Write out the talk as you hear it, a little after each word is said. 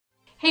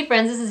Hey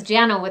friends, this is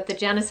Jana with the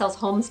Jana Sells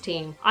Homes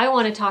team. I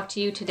want to talk to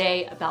you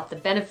today about the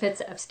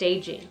benefits of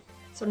staging.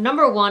 So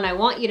number one, I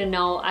want you to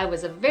know I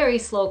was a very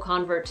slow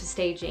convert to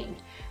staging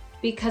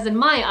because in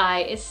my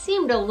eye, it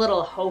seemed a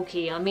little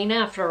hokey. I mean,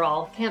 after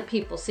all, can't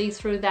people see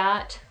through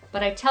that?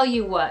 But I tell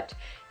you what,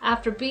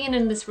 after being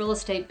in this real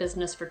estate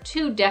business for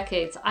 2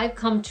 decades, I've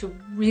come to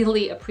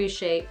really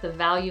appreciate the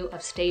value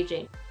of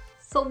staging.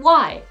 So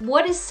why?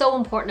 What is so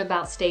important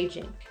about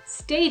staging?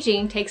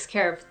 Staging takes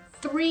care of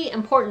 3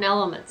 important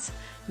elements.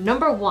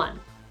 Number one,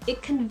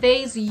 it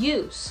conveys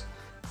use.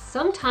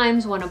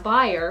 Sometimes when a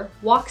buyer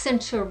walks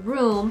into a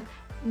room,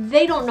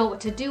 they don't know what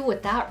to do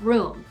with that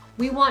room.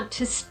 We want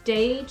to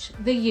stage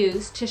the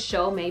use to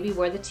show maybe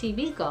where the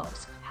TV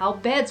goes, how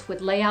beds would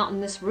lay out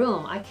in this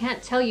room. I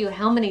can't tell you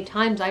how many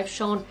times I've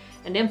shown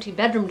an empty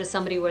bedroom to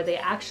somebody where they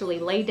actually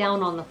lay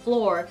down on the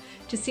floor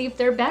to see if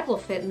their bed will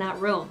fit in that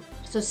room.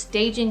 So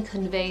staging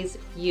conveys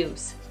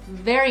use.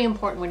 Very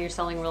important when you're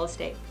selling real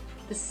estate.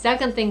 The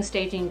second thing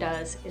staging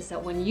does is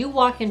that when you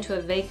walk into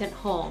a vacant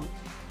home,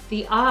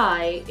 the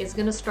eye is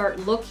going to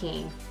start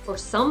looking for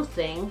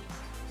something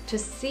to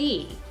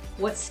see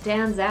what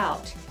stands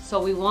out.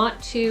 So we want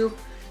to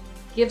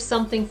give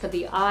something for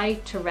the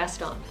eye to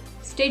rest on.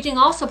 Staging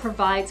also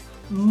provides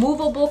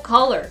movable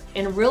color.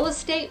 In real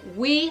estate,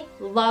 we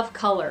love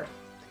color.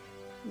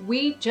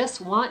 We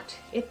just want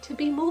it to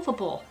be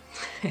movable.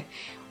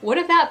 What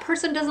if that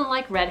person doesn't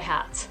like red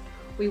hats?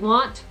 We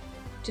want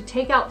to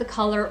take out the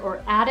color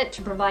or add it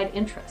to provide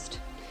interest.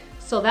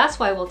 So that's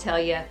why we'll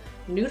tell you,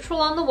 neutral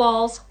on the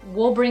walls,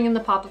 we'll bring in the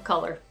pop of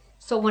color.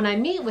 So when I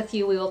meet with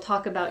you, we will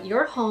talk about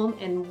your home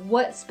and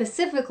what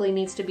specifically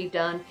needs to be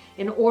done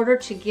in order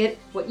to get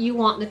what you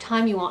want and the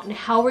time you want and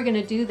how we're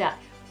gonna do that.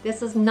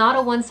 This is not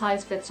a one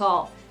size fits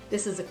all.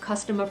 This is a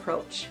custom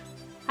approach.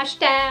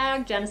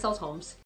 #Jana Sells Homes.